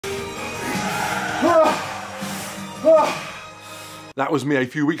That was me a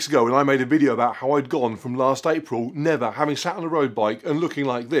few weeks ago when I made a video about how I'd gone from last April never having sat on a road bike and looking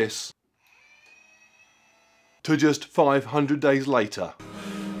like this to just 500 days later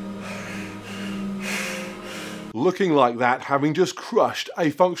looking like that, having just crushed a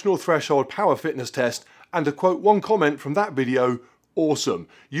functional threshold power fitness test, and to quote one comment from that video, awesome.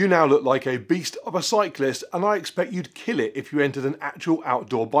 You now look like a beast of a cyclist and I expect you'd kill it if you entered an actual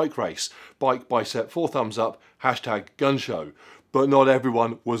outdoor bike race. Bike bicep 4 thumbs up, #gunshow. But not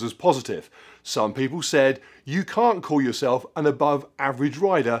everyone was as positive. Some people said, you can't call yourself an above average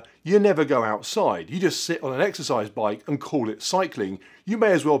rider, you never go outside, you just sit on an exercise bike and call it cycling, you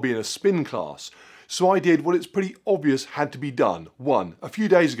may as well be in a spin class. So I did what it's pretty obvious had to be done. 1, a few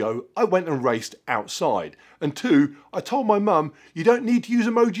days ago, I went and raced outside. And 2, I told my mum, you don't need to use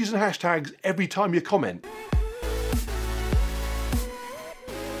emojis and hashtags every time you comment.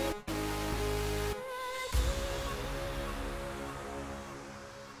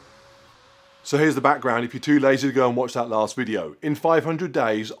 So here's the background if you're too lazy to go and watch that last video. In 500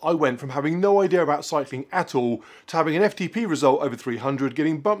 days, I went from having no idea about cycling at all to having an FTP result over 300,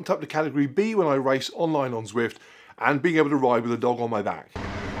 getting bumped up to category B when I race online on Zwift, and being able to ride with a dog on my back.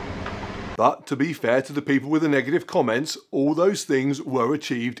 But to be fair to the people with the negative comments, all those things were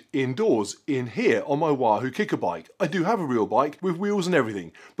achieved indoors, in here on my Wahoo Kickr bike. I do have a real bike with wheels and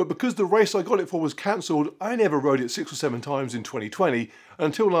everything, but because the race I got it for was cancelled, I never rode it 6 or 7 times in 2020, and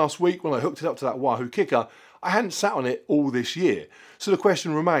until last week when I hooked it up to that Wahoo Kickr, I hadn't sat on it all this year. So the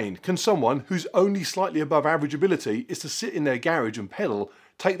question remained, can someone whose only slightly above average ability is to sit in their garage and pedal,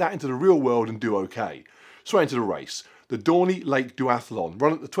 take that into the real world and do okay? So I entered a race. The Dorney Lake Duathlon,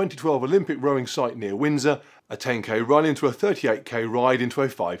 run at the 2012 Olympic rowing site near Windsor, a 10k run into a 38k ride into a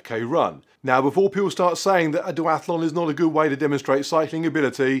 5k run. Now before people start saying that a duathlon is not a good way to demonstrate cycling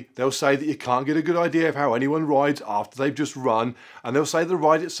ability, they'll say that you can't get a good idea of how anyone rides after they've just run, and they'll say the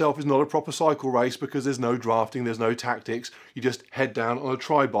ride itself is not a proper cycle race because there's no drafting, there's no tactics, you just head down on a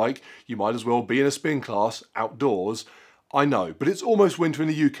tri-bike, you might as well be in a spin class outdoors. I know, but it's almost winter in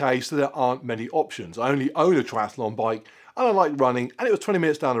the UK, so there aren't many options. I only own a triathlon bike, and I like running, and it was 20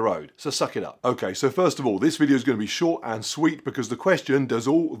 minutes down the road, so suck it up. Okay, so first of all, this video is going to be short and sweet because the question, does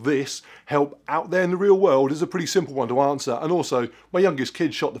all this help out there in the real world, is a pretty simple one to answer, and also, my youngest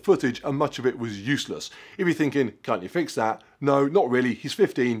kid shot the footage and much of it was useless. If you're thinking, can't you fix that? No, not really, he's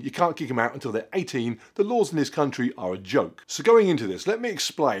 15, you can't kick him out until they're 18, the laws in this country are a joke. So going into this, let me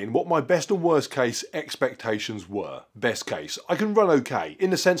explain what my best and worst case expectations were. Best case, I can run okay,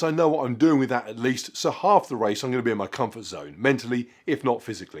 in the sense I know what I'm doing with that at least, so half the race I'm going to be in my comfort zone, mentally, if not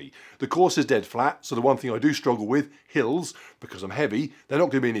physically. The course is dead flat, so the one thing I do struggle with, hills, because I'm heavy, they're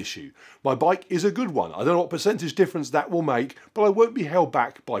not going to be an issue. My bike is a good one, I don't know what percentage difference that will make, but I won't be held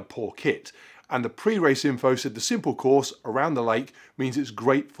back by poor kit. And the pre-race info said the simple course around the lake means it's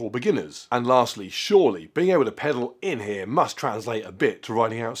great for beginners. And lastly, surely, being able to pedal in here must translate a bit to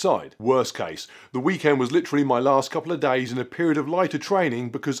riding outside. Worst case, the weekend was literally my last couple of days in a period of lighter training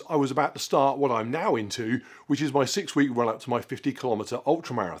because I was about to start what I'm now into, which is my 6-week run up to my 50-kilometre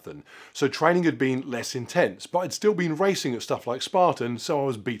ultramarathon. So training had been less intense, but I'd still been racing at stuff like Spartan, so I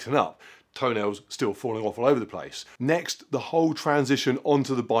was beaten up. Toenails still falling off all over the place. Next, the whole transition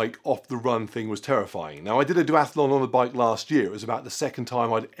onto the bike off the run thing was terrifying. Now I did a duathlon on the bike last year, it was about the second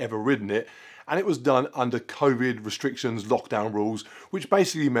time I'd ever ridden it, and it was done under COVID restrictions, lockdown rules, which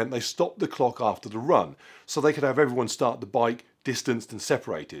basically meant they stopped the clock after the run, so they could have everyone start the bike distanced and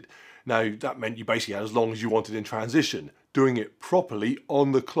separated. Now that meant you basically had as long as you wanted in transition. Doing it properly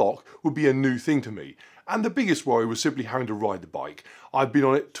on the clock would be a new thing to me. And the biggest worry was simply having to ride the bike. I've been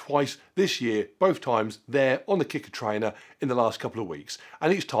on it twice this year, both times there on the Kickr trainer in the last couple of weeks.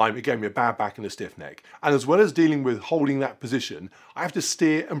 And each time it gave me a bad back and a stiff neck. And as well as dealing with holding that position, I have to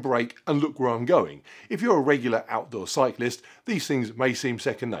steer and brake and look where I'm going. If you're a regular outdoor cyclist, these things may seem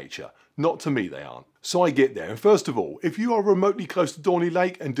second nature. Not to me they aren't. So I get there, and first of all, if you are remotely close to Dorney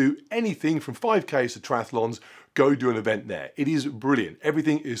Lake and do anything from 5Ks to triathlons, go do an event there. It is brilliant.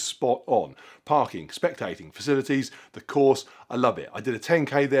 Everything is spot on. Parking, spectating, facilities, the course, I love it. I did a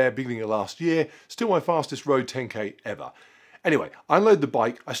 10k there beginning of last year, still my fastest road 10k ever. Anyway, I unload the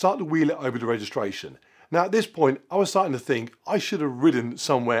bike, I start to wheel it over to registration. Now at this point, I was starting to think I should have ridden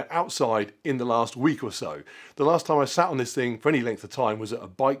somewhere outside in the last week or so. The last time I sat on this thing for any length of time was at a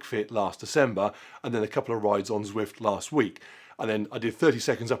bike fit last December, and then a couple of rides on Zwift last week. And then I did 30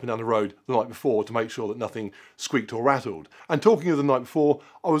 seconds up and down the road the night before to make sure that nothing squeaked or rattled. And talking of the night before,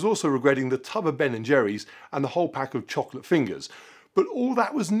 I was also regretting the tub of Ben & Jerry's and the whole pack of chocolate fingers. But all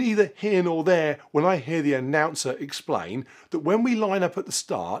that was neither here nor there when I hear the announcer explain that when we line up at the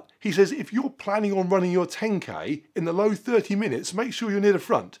start, he says if you're planning on running your 10k in the low 30 minutes, make sure you're near the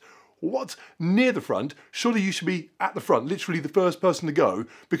front. What's near the front? Surely you should be at the front, literally the first person to go,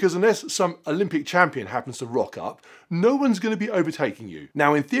 because unless some Olympic champion happens to rock up, no one's going to be overtaking you.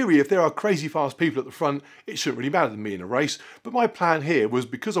 Now in theory, if there are crazy fast people at the front, it shouldn't really matter to me in a race, but my plan here was,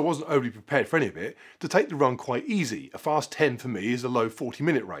 because I wasn't overly prepared for any of it, to take the run quite easy. A fast 10 for me is a low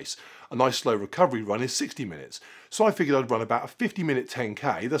 40-minute race. A nice slow recovery run is 60 minutes. So I figured I'd run about a 50-minute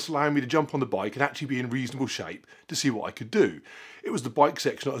 10k, thus allowing me to jump on the bike and actually be in reasonable shape to see what I could do. It was the bike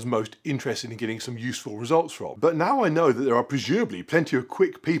section I was most interested in getting some useful results from. But now I know that there are presumably plenty of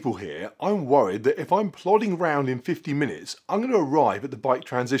quick people here, I'm worried that if I'm plodding round in 50 minutes, I'm going to arrive at the bike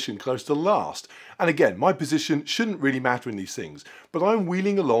transition close to last. And again, my position shouldn't really matter in these things, but I'm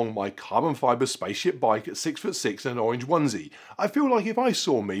wheeling along my carbon fibre spaceship bike at 6'6" in an orange onesie. I feel like if I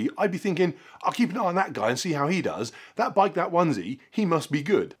saw me, I'd be thinking, I'll keep an eye on that guy and see how he does. That bike, that onesie, he must be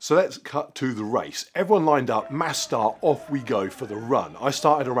good. So let's cut to the race. Everyone lined up, mass start, off we go for the run. I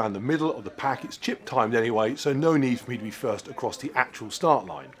started around the middle of the pack, it's chip timed anyway, so no need for me to be first across the actual start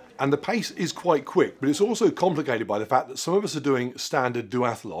line. And the pace is quite quick, but it's also complicated by the fact that some of us are doing standard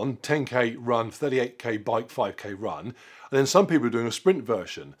duathlon, 10k run, 38k bike, 5k run, and then some people are doing a sprint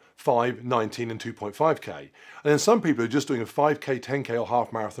version, 5, 19 and 2.5k. And then some people are just doing a 5k, 10k or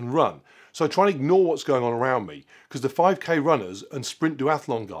half marathon run. So I try and ignore what's going on around me, because the 5k runners and sprint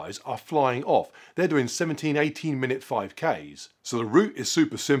duathlon guys are flying off. They're doing 17, 18 minute 5ks. So the route is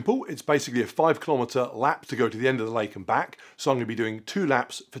super simple. It's basically a 5-kilometer lap to go to the end of the lake and back. So I'm going to be doing 2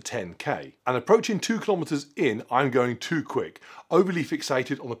 laps for 10k. And approaching 2 kilometers in, I'm going too quick, overly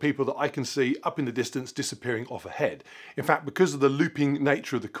fixated on the people that I can see up in the distance disappearing off ahead. In fact, because of the looping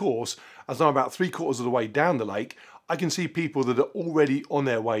nature of the course, as I'm about 3/4 of the way down the lake, I can see people that are already on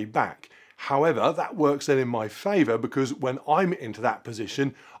their way back. However, that works then in my favour, because when I'm into that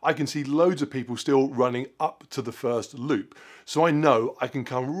position, I can see loads of people still running up to the first loop. So I know I can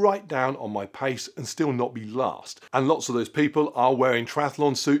come right down on my pace and still not be last. And lots of those people are wearing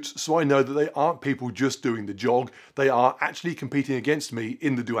triathlon suits, so I know that they aren't people just doing the jog, they are actually competing against me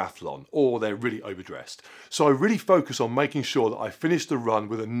in the duathlon, or they're really overdressed. So I really focus on making sure that I finish the run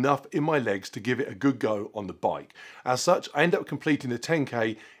with enough in my legs to give it a good go on the bike. As such, I end up completing the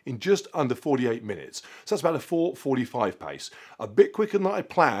 10k in just under 48 minutes. So that's about a 4:45 pace. A bit quicker than I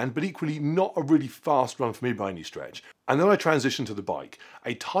planned, but equally not a really fast run for me by any stretch. And then I transition to the bike.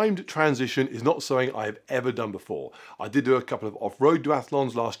 A timed transition is not something I have ever done before. I did do a couple of off-road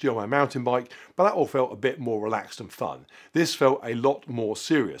duathlons last year on my mountain bike, but that all felt a bit more relaxed and fun. This felt a lot more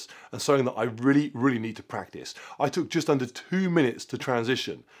serious and something that I really need to practice. I took just under 2 minutes to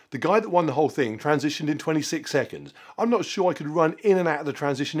transition. The guy that won the whole thing transitioned in 26 seconds. I'm not sure I could run in and out of the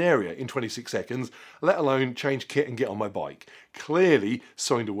transition area in 26 seconds, let alone change kit and get on my bike. Clearly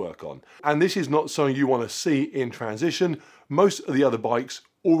something to work on. And this is not something you want to see in transition. Most of the other bikes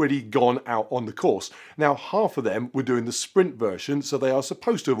already gone out on the course. Now, half of them were doing the sprint version, so they are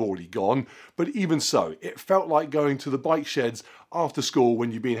supposed to have already gone, but even so, it felt like going to the bike sheds after school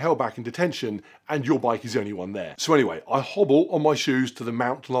when you've been held back in detention and your bike is the only one there. So anyway, I hobble on my shoes to the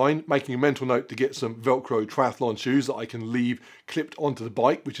mount line, making a mental note to get some Velcro triathlon shoes that I can leave clipped onto the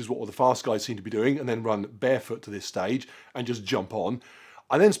bike, which is what all the fast guys seem to be doing, and then run barefoot to this stage and just jump on.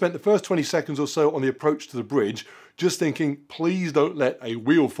 I then spent the first 20 seconds or so on the approach to the bridge just thinking, please don't let a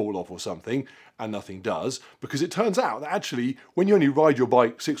wheel fall off or something, and nothing does, because it turns out that actually when you only ride your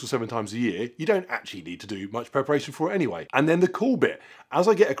bike 6 or 7 times a year, you don't actually need to do much preparation for it anyway. And then the cool bit, as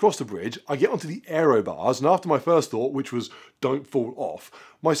I get across the bridge, I get onto the aero bars, and after my first thought, which was don't fall off,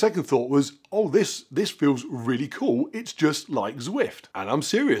 my second thought was, oh, this feels really cool. It's just like Zwift. And I'm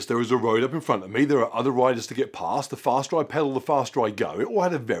serious, there is a road up in front of me, there are other riders to get past, the faster I pedal, the faster I go. It all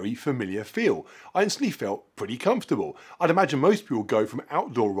had a very familiar feel. I instantly felt pretty comfortable. I'd imagine most people go from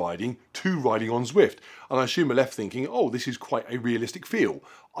outdoor riding to riding on Zwift, and I assume I left thinking, oh, this is quite a realistic feel.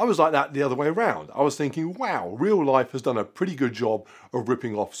 I was like that the other way around. I was thinking, wow, real life has done a pretty good job of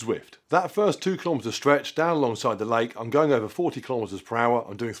ripping off Zwift. That first 2 kilometer stretch down alongside the lake, I'm going over 40 kilometers per hour,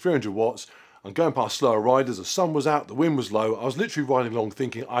 I'm doing 300 watts, I'm going past slower riders, the sun was out, the wind was low, I was literally riding along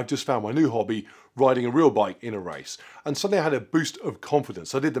thinking I've just found my new hobby, riding a real bike in a race. And suddenly I had a boost of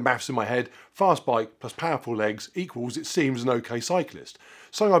confidence. I did the maths in my head, fast bike plus powerful legs equals, it seems, an okay cyclist.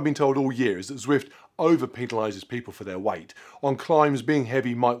 Something I've been told all year is that Zwift over penalises people for their weight. On climbs, being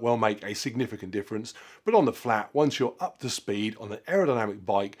heavy might well make a significant difference, but on the flat, once you're up to speed on an aerodynamic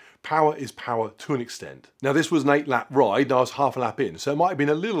bike, power is power to an extent. Now this was an 8-lap ride and I was half a lap in, so it might have been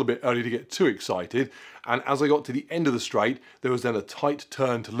a little bit early to get too excited, and as I got to the end of the straight, there was then a tight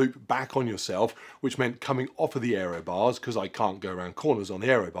turn to loop back on yourself, which meant coming off of the aero bars, because I can't go around corners on the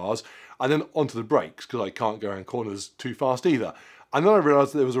aero bars, and then onto the brakes, because I can't go around corners too fast either. And then I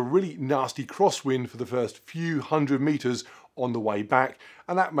realised that there was a really nasty crosswind for the first few hundred metres on the way back,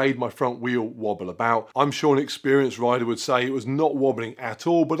 and that made my front wheel wobble about. I'm sure an experienced rider would say it was not wobbling at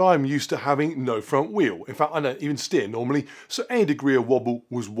all, but I'm used to having no front wheel. In fact, I don't even steer normally, so any degree of wobble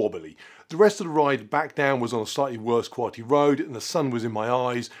was wobbly. The rest of the ride back down was on a slightly worse quality road, and the sun was in my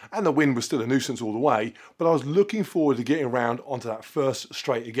eyes, and the wind was still a nuisance all the way, but I was looking forward to getting around onto that first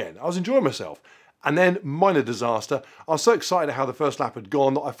straight again. I was enjoying myself. And then, minor disaster, I was so excited at how the first lap had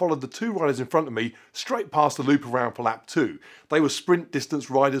gone that I followed the two riders in front of me straight past the loop around for lap 2. They were sprint distance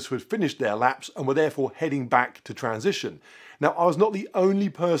riders who had finished their laps and were therefore heading back to transition. Now, I was not the only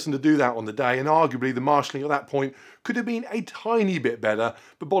person to do that on the day, and arguably the marshalling at that point could have been a tiny bit better,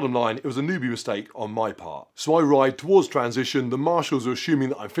 but bottom line, it was a newbie mistake on my part. So I ride towards transition, the marshals are assuming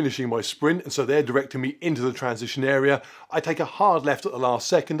that I'm finishing my sprint, and so they're directing me into the transition area. I take a hard left at the last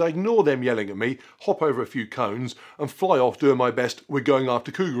second, I ignore them yelling at me, hop over a few cones, and fly off doing my best "we're going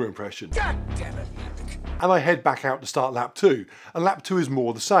after Cougar" impression. God damn it. And I head back out to start lap 2. And lap 2 is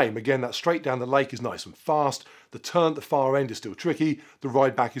more the same. Again, that straight down the lake is nice and fast. The turn at the far end is still tricky. The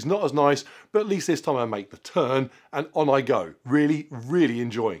ride back is not as nice, but at least this time I make the turn and on I go. Really, really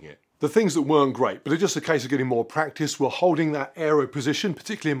enjoying it. The things that weren't great, but it's just a case of getting more practice, were holding that aero position,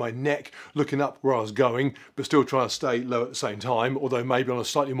 particularly in my neck, looking up where I was going, but still trying to stay low at the same time, although maybe on a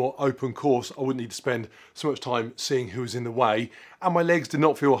slightly more open course, I wouldn't need to spend so much time seeing who was in the way. And my legs did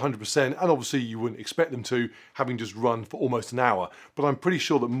not feel 100%, and obviously you wouldn't expect them to, having just run for almost an hour. But I'm pretty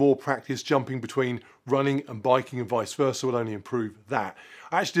sure that more practice jumping between running and biking and vice versa will only improve that.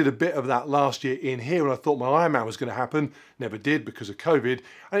 I actually did a bit of that last year in here when I thought my Ironman was going to happen. Never did because of COVID,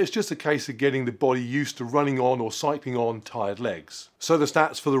 and it's just a case of getting the body used to running on or cycling on tired legs. So the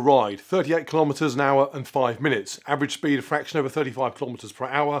stats for the ride: 38 kilometers an hour and 5 minutes. Average speed a fraction over 35 kilometers per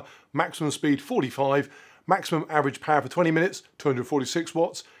hour. Maximum speed 45. Maximum average power for 20 minutes, 246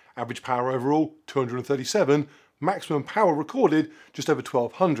 watts. Average power overall, 237. Maximum power recorded, just over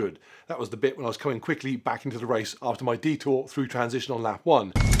 1200. That was the bit when I was coming quickly back into the race after my detour through transition on lap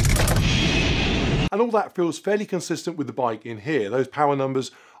 1. And all that feels fairly consistent with the bike in here. Those power numbers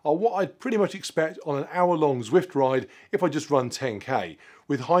are what I'd pretty much expect on an hour-long Zwift ride if I just run 10k.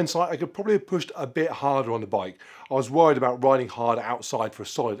 With hindsight, I could probably have pushed a bit harder on the bike. I was worried about riding hard outside for a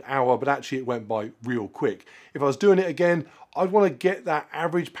solid hour, but actually it went by real quick. If I was doing it again, I'd want to get that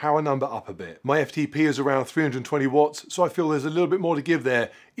average power number up a bit. My FTP is around 320 watts, so I feel there's a little bit more to give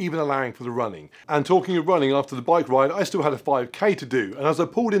there, even allowing for the running. And talking of running, after the bike ride, I still had a 5k to do, and as I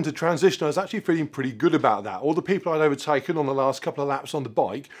pulled into transition, I was actually feeling pretty good about that. All the people I'd overtaken on the last couple of laps on the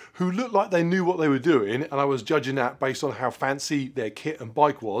bike, who looked like they knew what they were doing, and I was judging that based on how fancy their kit and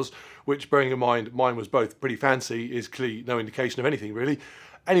bike was, which, bearing in mind mine was both pretty fancy, is clearly no indication of anything really.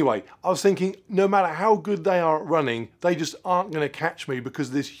 Anyway, I was thinking, no matter how good they are at running, they just aren't going to catch me because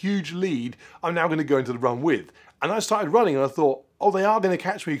of this huge lead I'm now going to go into the run with. And I started running and I thought, oh, they are going to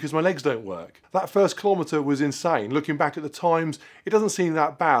catch me because my legs don't work. That first kilometre was insane. Looking back at the times, it doesn't seem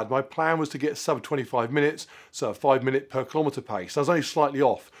that bad. My plan was to get sub 25 minutes, so a 5 minute per kilometre pace. I was only slightly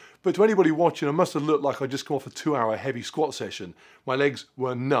off. But to anybody watching, I must have looked like I'd just come off a 2-hour heavy squat session. My legs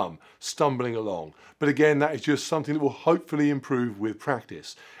were numb, stumbling along. But again, that is just something that will hopefully improve with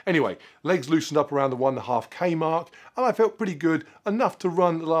practice. Anyway, legs loosened up around the 1.5k mark, and I felt pretty good, enough to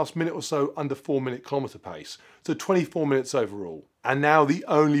run the last minute or so under 4 minute kilometre pace. So 24 minutes overall. And now the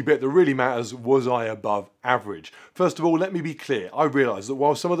only bit that really matters: was I above average? First of all, let me be clear. I realise that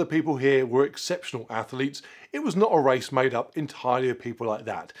while some of the people here were exceptional athletes, it was not a race made up entirely of people like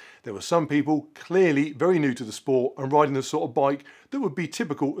that. There were some people clearly very new to the sport and riding the sort of bike that would be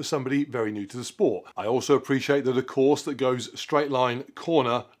typical of somebody very new to the sport. I also appreciate that a course that goes straight line,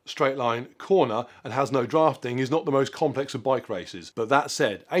 corner, and has no drafting is not the most complex of bike races. But that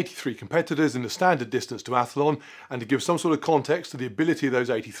said, 83 competitors in the standard distance duathlon, and to give some sort of context to the ability of those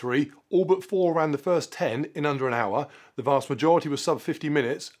 83, all but 4 ran the first 10 in under an hour, the vast majority was sub 50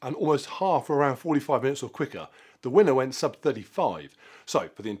 minutes, and almost half were around 45 minutes or quicker. The winner went sub 35. So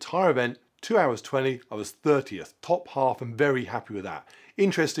for the entire event, 2 hours 20, I was 30th, top half, and very happy with that.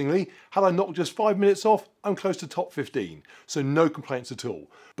 Interestingly, had I knocked just 5 minutes off, I'm close to top 15, so no complaints at all.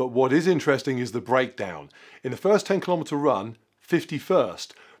 But what is interesting is the breakdown. In the first 10 kilometre run,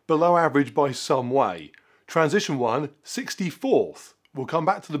 51st, below average by some way. Transition 1, 64th. We'll come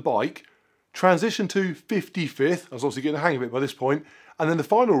back to the bike. Transition 2, 55th. I was obviously getting the hang of it by this point. And then the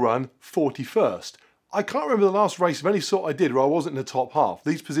final run, 41st. I can't remember the last race of any sort I did where I wasn't in the top half.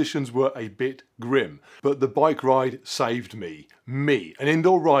 These positions were a bit grim, but the bike ride saved me. Me, an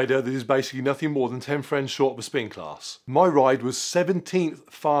indoor rider that is basically nothing more than 10 friends short of a spin class. My ride was 17th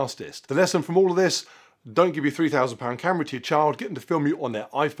fastest. The lesson from all of this: don't give your £3,000 camera to your child, get them to film you on their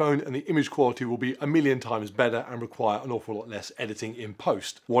iPhone, and the image quality will be a million times better and require an awful lot less editing in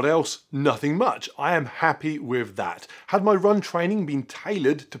post. What else? Nothing much. I am happy with that. Had my run training been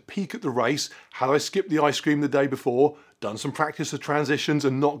tailored to peak at the race, had I skipped the ice cream the day before, done some practice of transitions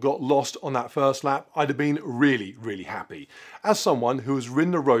and not got lost on that first lap, I'd have been really, really happy. As someone who has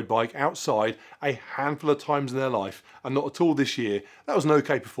ridden a road bike outside a handful of times in their life, and not at all this year, that was an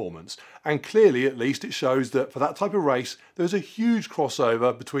okay performance. And clearly, at least, it shows that for that type of race, there's a huge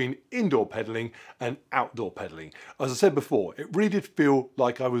crossover between indoor pedalling and outdoor pedalling. As I said before, it really did feel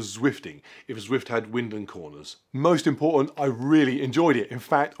like I was Zwifting, if a Zwift had wind and corners. Most important, I really enjoyed it. In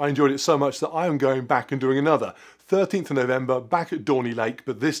fact, I enjoyed it so much that I am going back and doing another. 13th of November, back at Dorney Lake,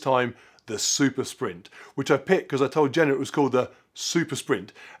 but this time the Super Sprint, which I picked because I told Jenna it was called the Super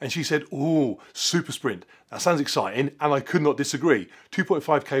Sprint, and she said, "Ooh, Super Sprint, that sounds exciting," and I could not disagree.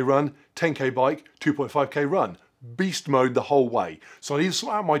 2.5k run, 10k bike, 2.5k run. Beast mode the whole way. So I need to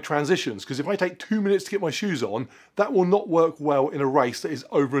sort out my transitions, because if I take 2 minutes to get my shoes on, that will not work well in a race that is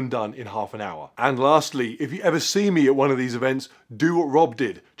over and done in half an hour. And lastly, if you ever see me at one of these events, do what Rob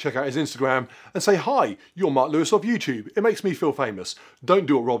did. Check out his Instagram and say, "Hi, you're Mark Lewis of YouTube." It makes me feel famous. Don't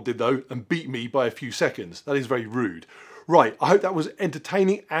do what Rob did though and beat me by a few seconds. That is very rude. Right, I hope that was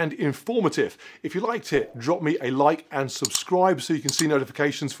entertaining and informative. If you liked it, drop me a like and subscribe so you can see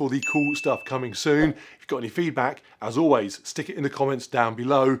notifications for the cool stuff coming soon. If you've got any feedback, as always, stick it in the comments down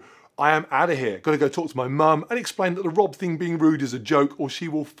below. I am out of here. Got to go talk to my mum and explain that the Rob thing being rude is a joke, or she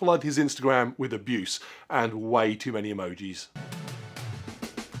will flood his Instagram with abuse and way too many emojis.